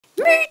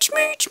Merch,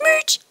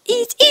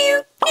 it's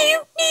out,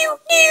 now.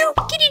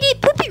 Get it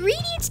at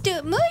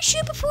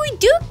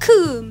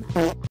puppet.myshopify.com.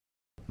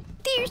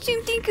 There's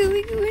something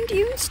going on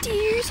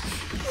downstairs.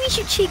 We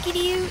should check it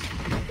out.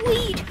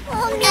 Wait.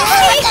 Oh no!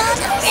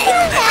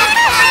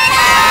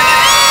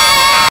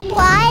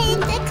 Why is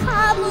the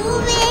car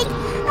moving?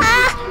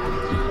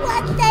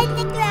 What's in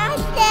the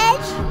grass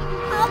edge?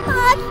 I'm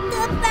off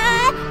the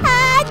bar.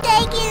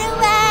 Take it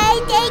away.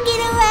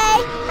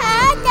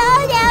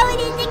 No, it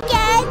is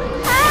again.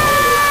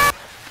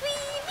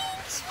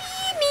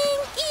 Swimming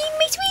in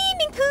my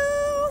swimming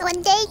pool.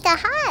 One day they're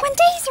hot. One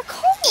day they're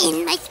cold.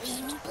 In my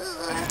swimming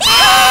pool.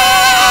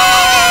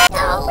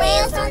 The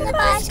wheels on the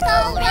bus go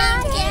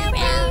round and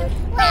round,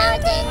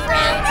 round and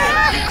round.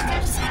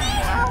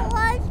 Oh,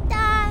 what's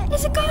that?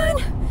 Is it gone?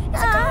 I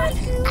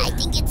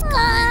think it's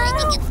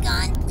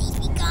gone. Please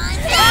be gone.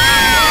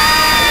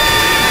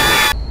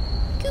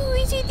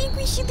 Guys, I think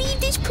we should leave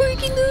this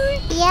parking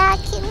lot. Yeah,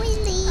 can we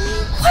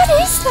leave? What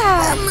is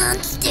that? A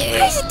monster.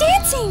 Why is it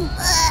dancing?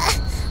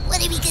 What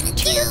are we gonna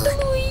do? Turn off the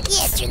lights.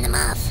 Yeah, turn them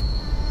off.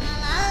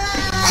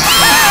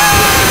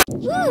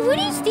 Ooh, what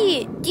is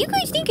that? Do you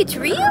guys think it's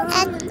real?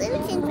 That's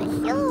illusion for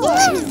sure. Yeah,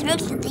 let me throw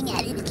something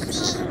at it and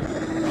see.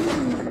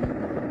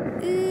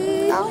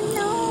 Oh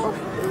no.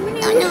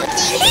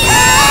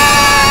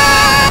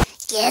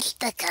 Guess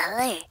the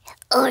color.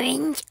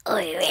 Orange or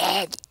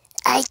red?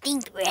 I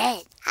think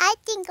red. I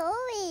think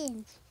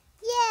orange.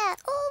 Yeah,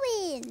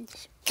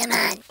 orange. Come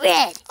on,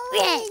 red.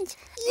 Orange.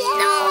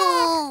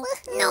 Yeah.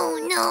 No.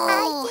 I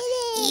did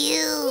it.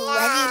 You. Yeah.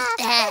 What is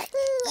that?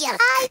 Yuck.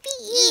 I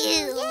beat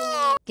you.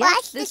 Yeah.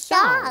 What's the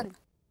song?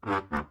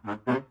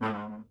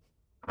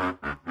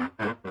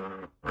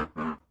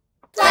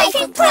 Life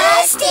in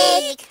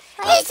plastic.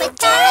 It's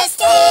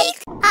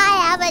fantastic. I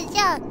have a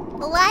joke.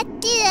 What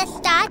did a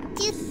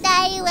statue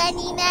say when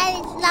he met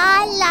his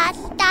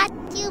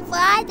statue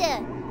brother?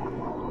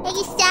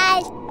 He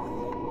says,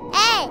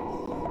 "Hey,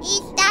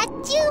 is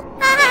statue?"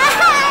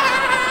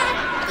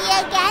 Do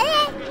you get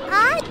it?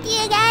 Do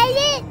you get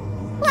it?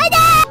 What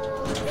up?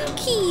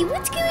 Okay,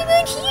 what's going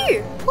on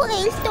here?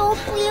 Please don't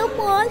be a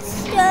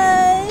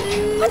monster.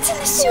 What's in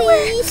the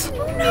sewer?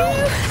 Oh no.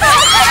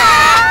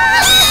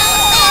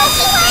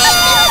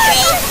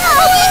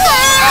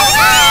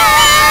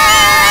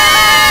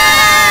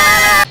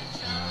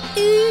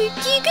 Do you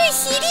guys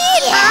see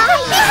this?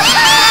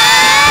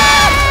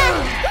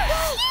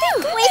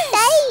 We're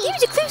safe. It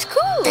was a close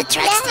call. The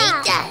truck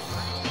saved us.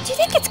 Do you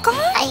think it's gone?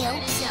 I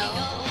hope so.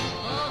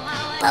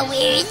 But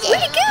where is it?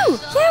 Where'd it go?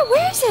 Yeah,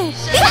 where is it?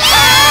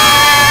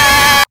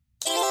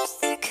 Guess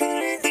the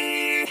color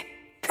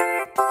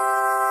purple.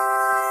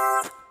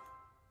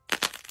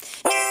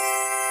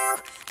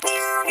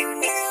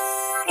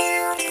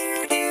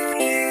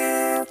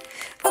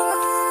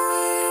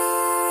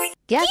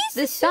 Guess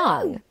the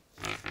song.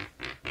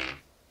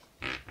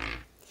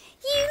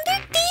 You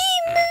look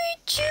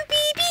much, oh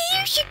baby,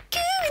 you should go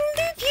and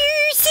love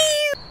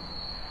yourself.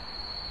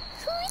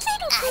 Who's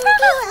little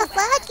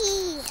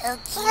Buggy.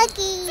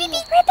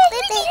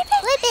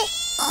 Ribbit.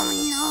 Oh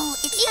no,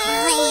 it's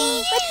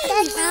flying. What's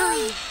that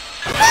noise?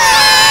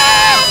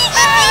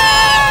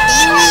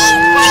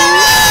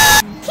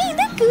 Hey,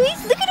 look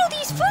guys, look at all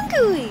these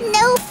fungi.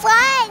 No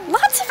fun.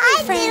 Lots of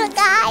Hi, friends. little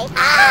guy.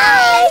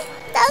 Hi.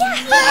 So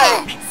cute.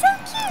 So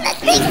cute.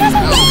 Let's make them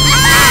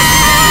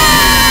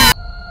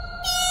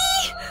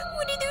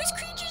What are those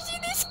creatures in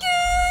the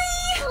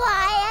sky?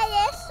 Why are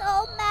there so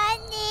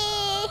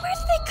many? Where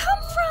do they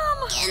come from?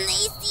 Can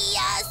they see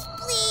us?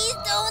 Please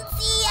don't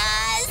see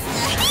us.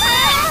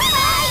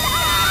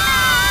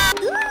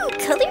 Ooh,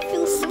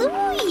 colorful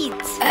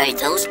slides. Are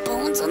those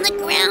bones on the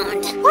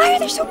ground? Why are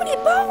there so many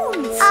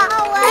bones? What's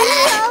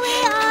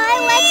going on?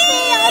 What's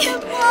with all the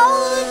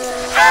bones?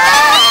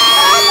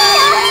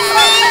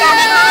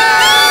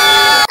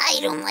 I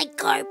don't like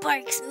car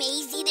parks,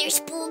 Maisie. They're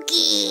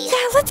spooky.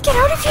 Yeah, let's get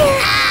out of here.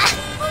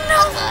 Oh no,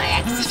 car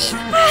accident. Do you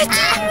hear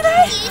that? Do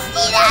you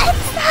see that?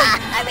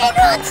 A red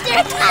monster.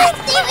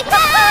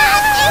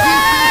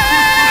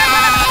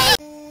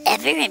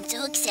 Ever, I'm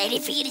so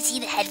excited for you to see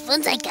the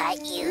headphones I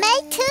got you.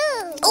 Me too.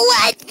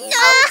 What?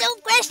 No,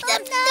 don't crush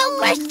them. Don't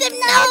crush them.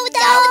 No.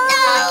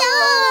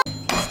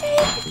 Stay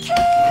with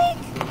cake.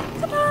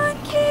 Come on,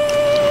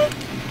 cake.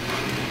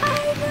 I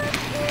love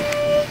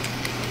cake.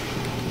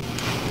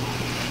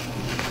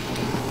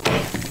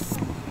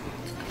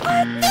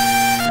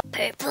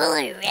 Purple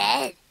or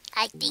red?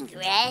 I think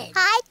red.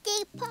 I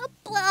think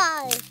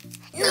purple.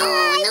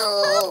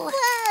 No.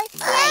 Why,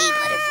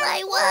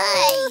 butterfly,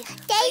 why?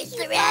 It's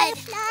the red.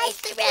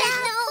 It's the red.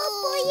 No.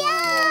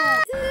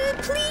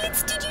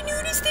 Please, did you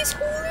notice this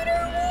hole in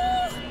our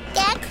wall?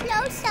 Get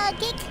closer.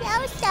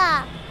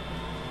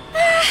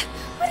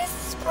 What is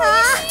this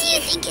place? Do you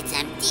think it's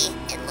empty?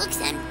 It looks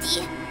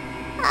empty.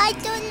 I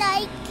don't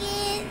like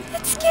it.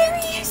 That's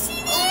scary, you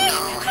see that?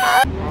 Oh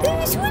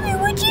There's a swimmer,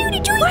 watch out,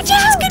 enjoy no. She's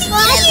gonna eat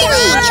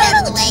Get out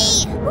of the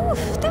way. Oof,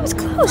 that was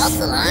close. False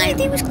alarm.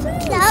 That was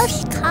close.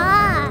 Close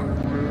car.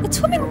 It's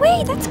swimming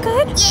away, that's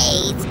good.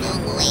 Yay, it's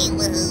going away.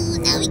 Woohoo.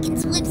 Now we can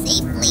swim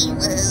safely.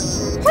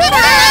 Woohoo. Ooh,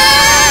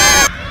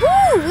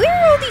 where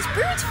are all these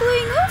birds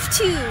flying off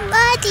to?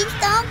 Buddies,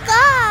 don't go.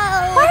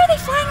 Why are they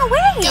flying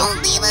away?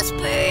 Don't leave us,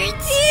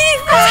 birds.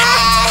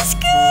 What's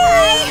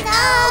going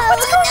on?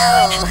 What's going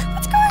on?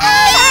 What's going on?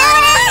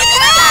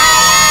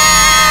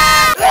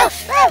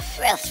 Ruff, ruff,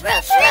 ruff,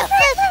 ruff, ruff,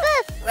 ruff,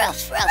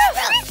 ruff, ruff,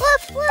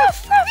 ruff,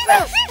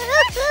 ruff,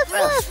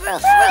 ruff, ruff,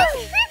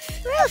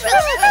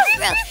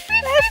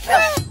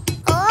 ruff.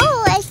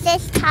 Oh, it's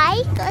this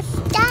tiger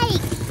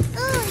steak.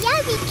 Oh,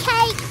 yummy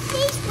cake.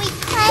 Please be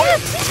cake. Yeah,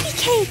 please be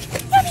cake.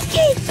 Yummy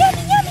cake.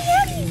 Yummy, yummy,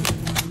 yummy.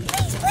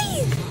 Please,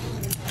 please.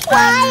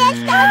 Why is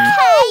the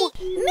cake?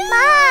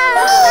 Mom!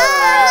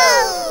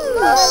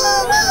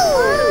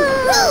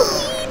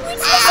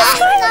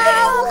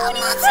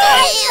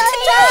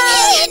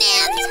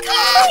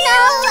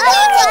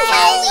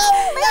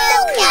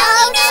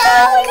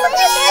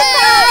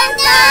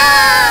 Do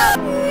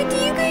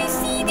you guys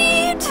see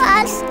that?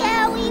 A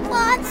scary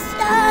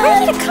monster. Where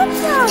did it come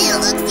from? It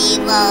looks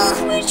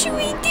evil. What should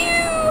we do?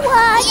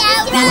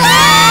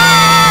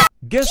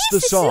 Guess the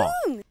song.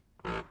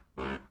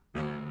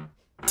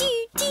 Do,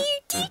 do,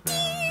 do,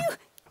 do.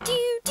 Do,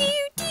 do,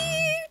 do,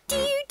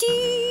 do, do.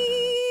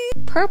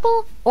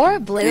 Purple or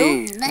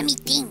blue? Let me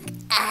think.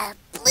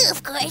 Blue,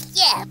 of course.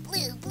 Yeah,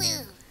 blue,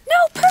 blue. No,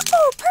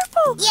 purple,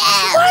 purple.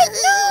 Yeah, What?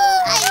 blue. No.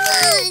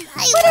 I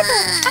Whatever. I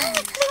won.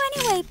 like blue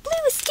anyway.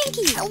 Blue is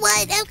stinky.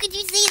 What? How could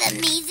you say that,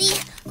 Maisie?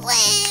 Oh no,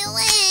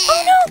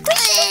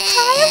 Grace, don't cry. I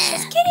was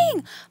just kidding.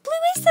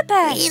 Blue is the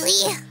best.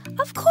 Really?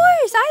 Of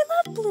course, I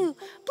love blue.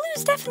 Blue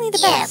is definitely the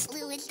Yeah, best.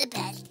 blue is the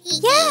best.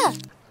 Yeah.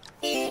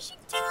 Fishing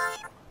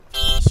time.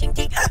 Fishing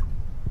tank.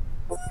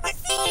 What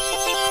was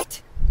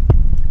it?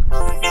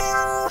 Oh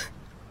no.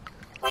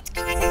 What's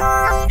going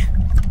on?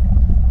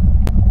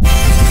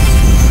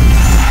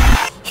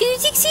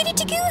 Who's excited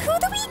to go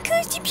Halloween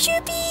costume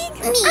shopping?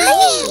 Me.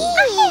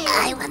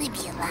 I want to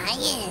be a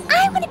lion.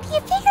 I want to be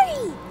a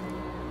fairy.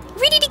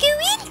 Ready to go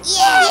in?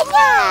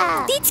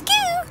 Yeah. Let's go.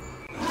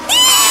 What is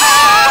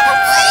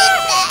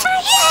that?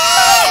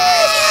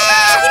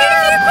 Get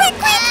out of here, quick,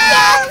 quick!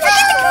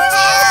 Forget the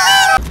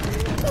costume!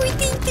 We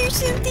think there's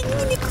something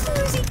in the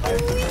closet,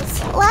 boys.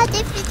 What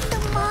if it's a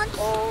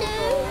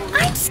monster?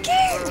 I'm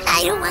scared.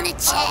 I don't want to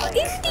check. I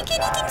don't think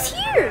anything's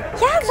here.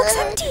 Yeah, it looks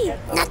empty.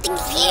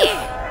 Nothing's here.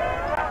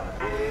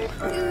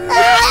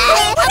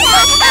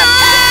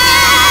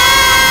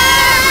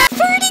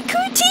 Farty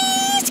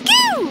cooties,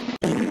 go!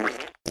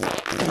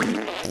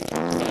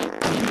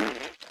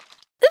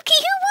 Okay,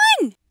 who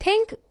won?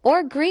 Pink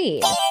or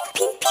green? Pink,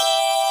 pink,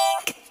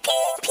 pink.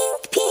 Pink,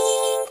 pink,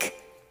 pink.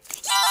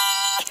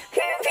 Yay!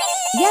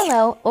 Hooray!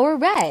 Yellow or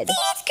red?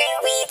 Let's go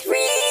with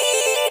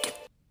red.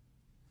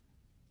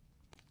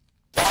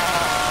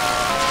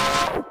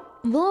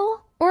 Blue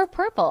or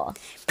purple?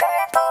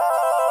 Purple.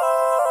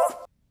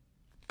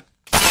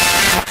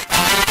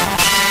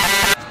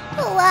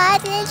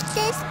 What is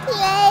this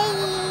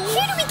place?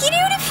 How do we get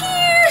out of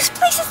here? This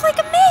place is like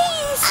a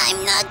maze.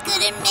 I'm not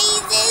good at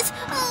mazes.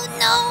 Oh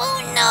no.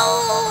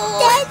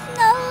 There's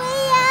no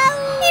way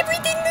out.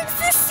 Everything looks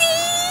the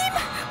same.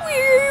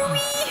 Where are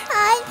we?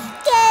 I'm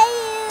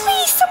scared.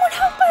 Please, someone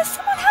help us.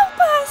 Someone help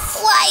us.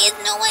 Why is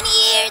no one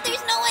here?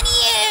 There's no one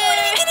here. What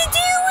are we gonna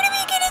do? What are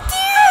we gonna do?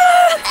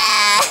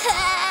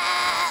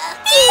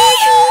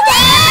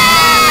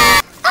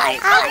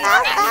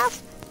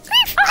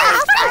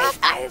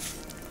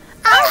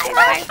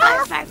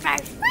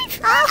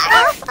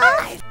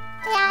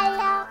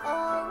 Yellow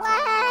or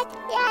what?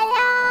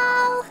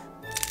 Yellow.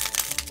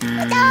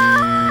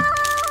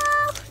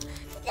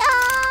 No.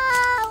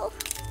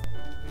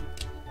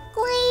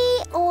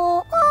 Green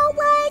or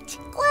what?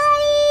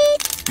 Green.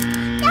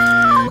 No.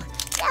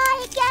 Not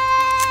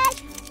again.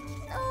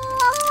 Oh.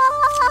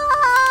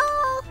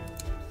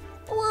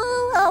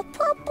 Blue or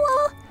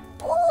purple.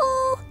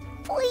 Blue.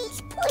 Please.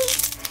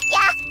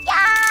 Yeah.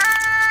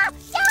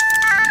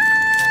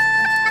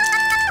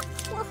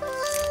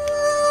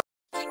 Woohoo.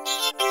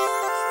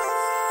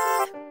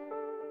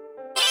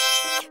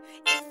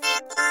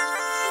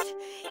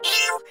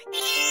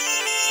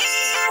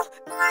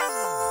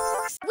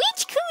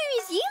 Which color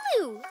is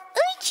yellow? I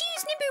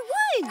choose number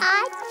 1. I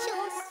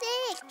chose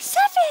 6.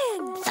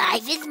 7.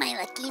 5 is my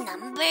lucky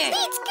number.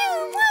 Let's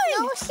go. 1.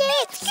 No, 6.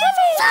 7.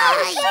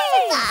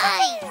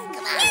 5.